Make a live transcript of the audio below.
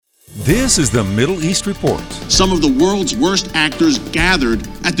This is the Middle East Report. Some of the world's worst actors gathered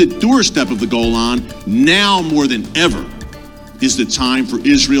at the doorstep of the Golan. Now more than ever is the time for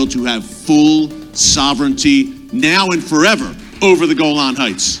Israel to have full sovereignty, now and forever, over the Golan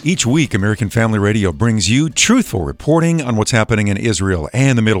Heights. Each week, American Family Radio brings you truthful reporting on what's happening in Israel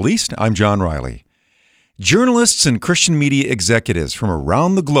and the Middle East. I'm John Riley. Journalists and Christian media executives from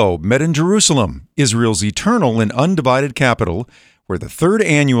around the globe met in Jerusalem, Israel's eternal and undivided capital, for the third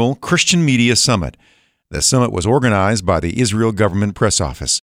annual Christian Media Summit. The summit was organized by the Israel Government Press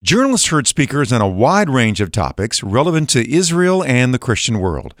Office. Journalists heard speakers on a wide range of topics relevant to Israel and the Christian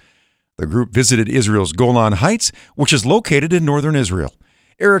world. The group visited Israel's Golan Heights, which is located in northern Israel.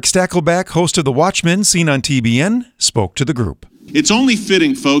 Eric Stackelbach, host of The Watchmen, seen on TBN, spoke to the group. It's only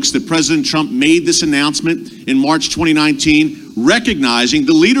fitting, folks, that President Trump made this announcement in March 2019, recognizing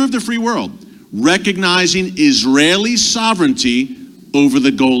the leader of the free world, recognizing Israeli sovereignty over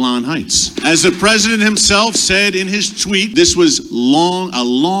the Golan Heights. As the president himself said in his tweet, this was a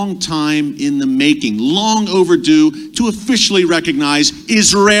long time in the making, long overdue to officially recognize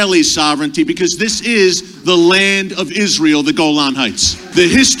Israeli sovereignty, because this is the land of Israel, the Golan Heights. The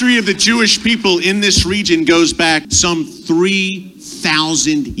history of the Jewish people in this region goes back some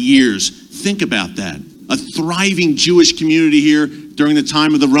 3,000 years. Think about that. A thriving Jewish community here during the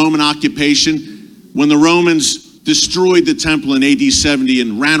time of the Roman occupation, when the Romans destroyed the temple in AD 70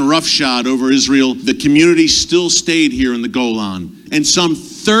 and ran roughshod over Israel. The community still stayed here in the Golan. And some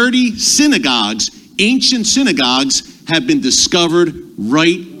 30 synagogues, ancient synagogues, have been discovered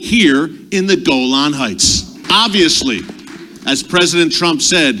right here in the Golan Heights. Obviously, as President Trump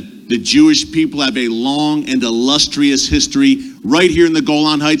said, the Jewish people have a long and illustrious history right here in the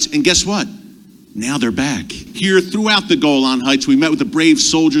Golan Heights. And guess what? Now they're back. Here throughout the Golan Heights, we met with the brave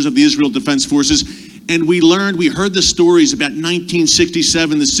soldiers of the Israel Defense Forces. And we heard the stories about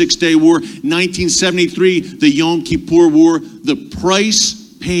 1967, the Six-Day War, 1973, the Yom Kippur War, the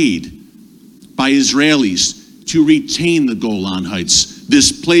price paid by Israelis to retain the Golan Heights,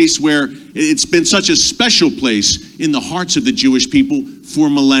 this place where it's been such a special place in the hearts of the Jewish people for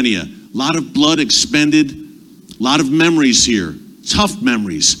millennia. A lot of blood expended, a lot of memories here, tough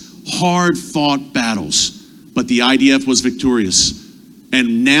memories, hard-fought battles, but the IDF was victorious.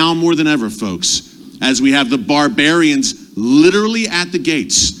 And now more than ever, folks, as we have the barbarians literally at the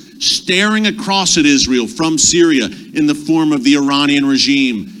gates, staring across at Israel from Syria in the form of the Iranian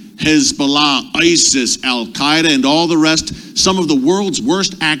regime, Hezbollah, ISIS, Al-Qaeda, and all the rest, some of the world's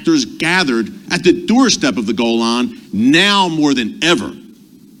worst actors gathered at the doorstep of the Golan. Now more than ever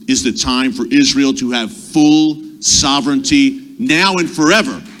is the time for Israel to have full sovereignty, now and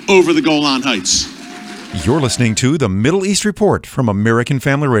forever, over the Golan Heights. You're listening to the Middle East Report from American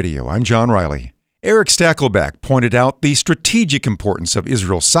Family Radio. I'm John Riley. Eric Stackelbach pointed out the strategic importance of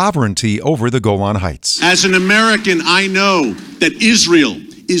Israel's sovereignty over the Golan Heights. As an American, I know that Israel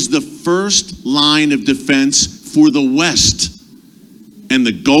is the first line of defense for the West, and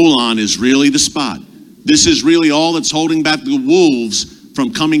the Golan is really the spot. This is really all that's holding back the wolves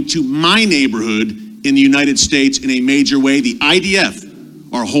from coming to my neighborhood in the United States in a major way. The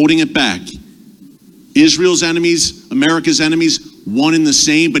IDF are holding it back. Israel's enemies, America's enemies, one and the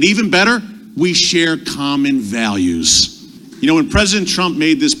same, but even better, we share common values. You know, when President Trump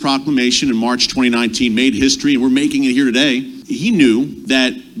made this proclamation in March 2019, made history, and we're making it here today, he knew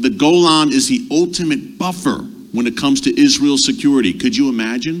that the Golan is the ultimate buffer when it comes to Israel's security. Could you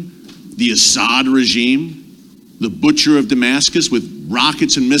imagine the Assad regime, the butcher of Damascus with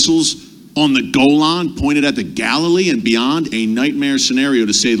rockets and missiles on the Golan pointed at the Galilee and beyond? A nightmare scenario,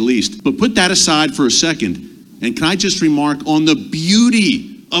 to say the least. But put that aside for a second, and can I just remark on the beauty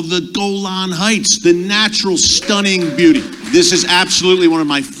of the Golan Heights, the natural, stunning beauty. This is absolutely one of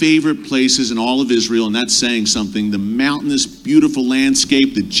my favorite places in all of Israel, and that's saying something. The mountainous, beautiful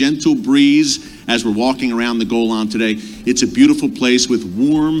landscape, the gentle breeze as we're walking around the Golan today. It's a beautiful place with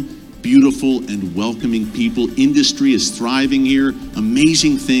warm, beautiful, and welcoming people. Industry is thriving here.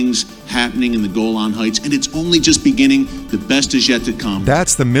 Amazing things happening in the Golan Heights, and it's only just beginning. The best is yet to come.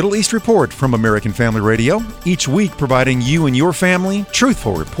 That's the Middle East Report from American Family Radio. Each week providing you and your family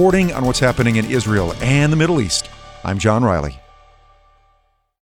truthful reporting on what's happening in Israel and the Middle East. I'm John Riley.